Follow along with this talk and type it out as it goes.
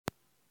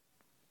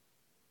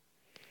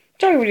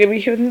Sorry, we're going to be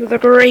shooting another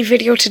great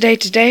video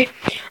today.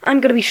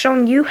 I'm going to be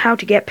showing you how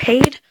to get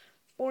paid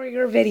for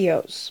your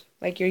videos,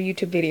 like your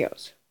YouTube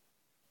videos.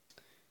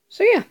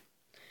 So yeah,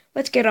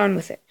 let's get on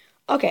with it.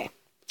 Okay,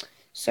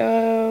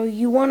 so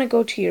you want to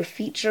go to your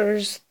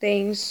features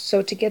things.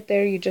 So to get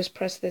there, you just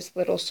press this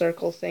little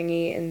circle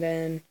thingy, and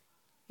then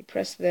you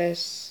press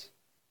this.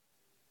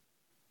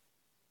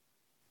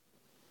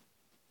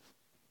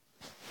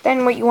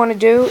 Then what you want to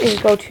do is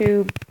go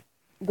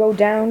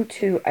down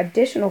to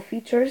additional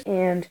features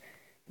and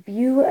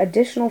view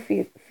additional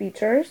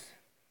features.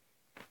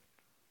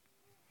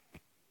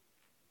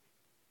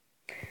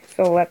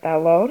 So let that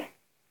load.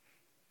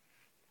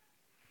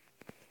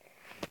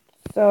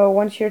 So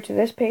once you're to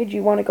this page,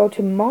 you want to go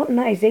to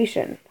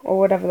monetization, or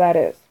whatever that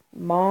is.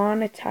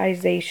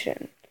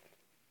 Monetization.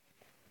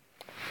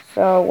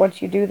 So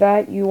once you do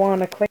that, you want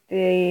to click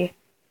the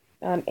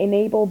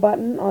enable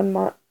button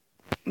on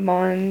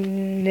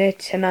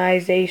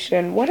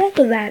monetization,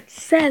 whatever that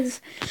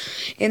says.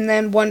 And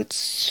then when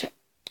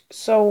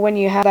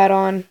you have that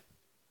on,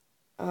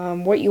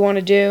 what you want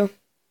to do,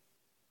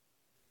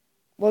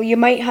 well, you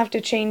might have to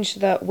change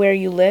where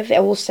you live.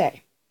 It will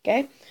say,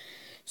 okay?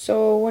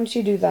 So once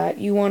you do that,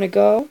 you want to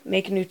go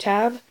make a new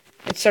tab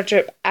and search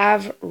up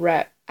ad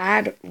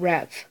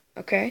rev,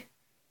 okay?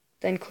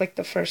 Then click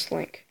the first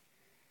link.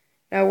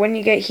 Now when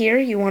you get here,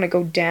 you want to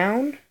go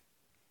down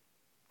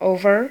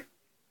over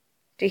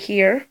to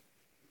here.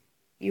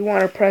 You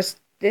want to press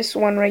this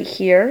one right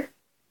here,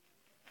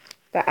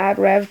 the ad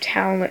rev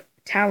talent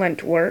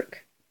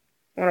work.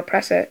 You want to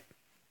press it,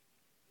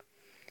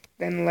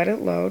 then let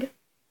it load.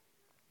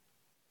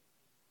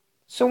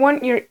 So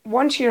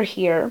once you're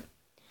here,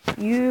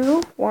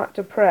 you want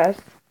to press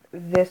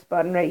this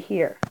button right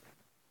here.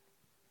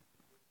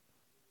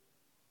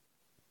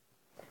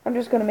 I'm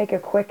just gonna make a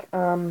quick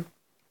account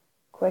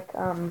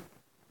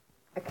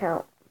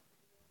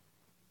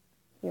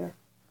here.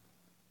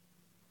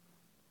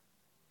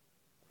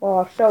 Well,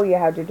 I'll show you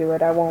how to do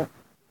it. I won't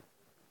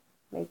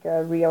make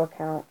a real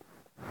account.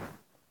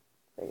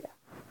 So yeah.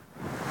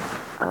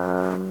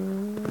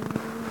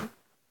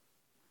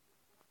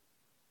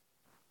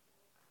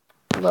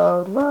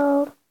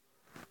 Load.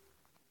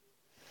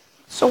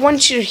 So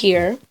once you're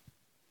here,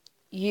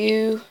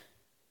 you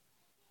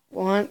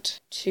want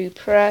to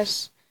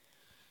press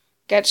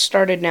get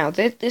started now.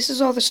 This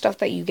is all the stuff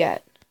that you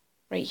get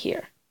right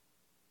here.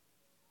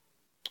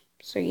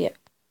 So yeah.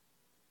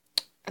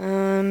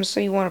 So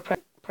you want to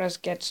press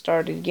get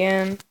started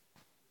again.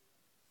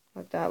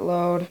 Let that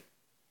load.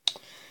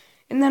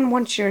 And then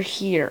once you're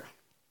here,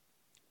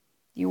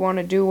 you want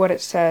to do what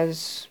it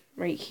says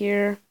right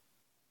here.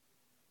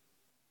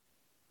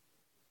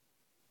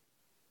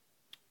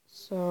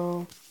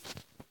 So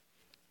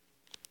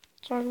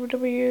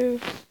W.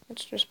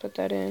 Let's just put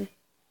that in.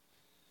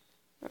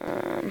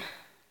 Oh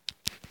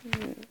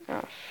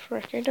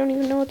frick, I don't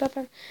even know what that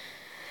meant.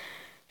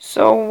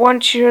 So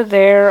once you're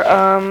there,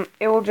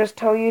 it will just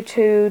tell you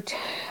to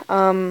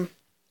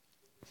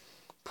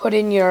put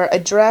in your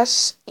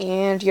address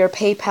and your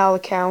PayPal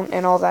account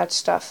and all that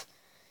stuff,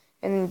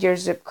 and your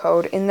zip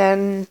code. And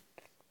then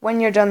when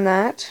you're done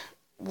that,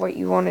 what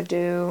you want to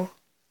do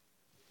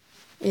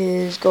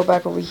is go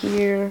back over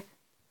here.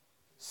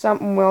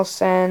 Something will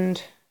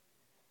send,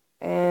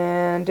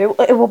 and it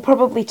will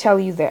probably tell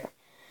you there.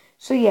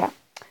 So yeah,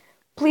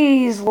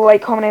 please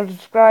like, comment, and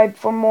subscribe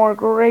for more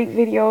great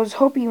videos.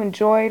 Hope you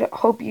enjoyed.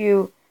 Hope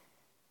you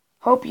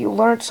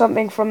learned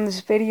something from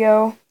this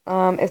video.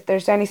 If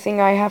there's anything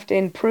I have to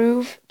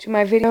improve to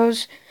my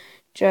videos,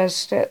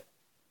 just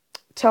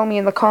tell me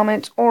in the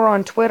comments or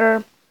on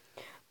Twitter.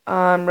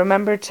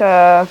 Remember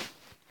to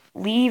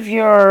leave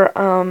your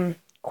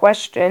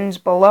questions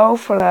below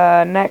for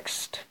the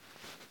next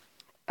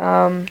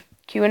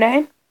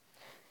Q&A.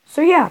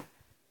 So yeah.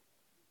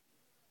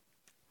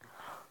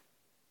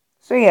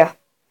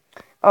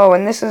 Oh,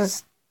 and this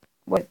is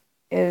what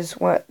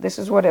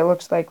it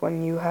looks like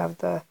when you have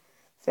the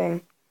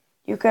thing.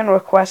 You can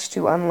request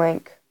to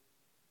unlink.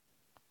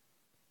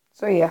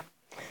 So yeah,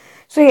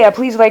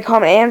 please like,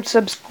 comment, and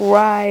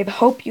subscribe.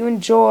 Hope you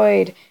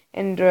enjoyed,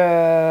 and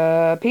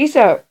peace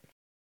out.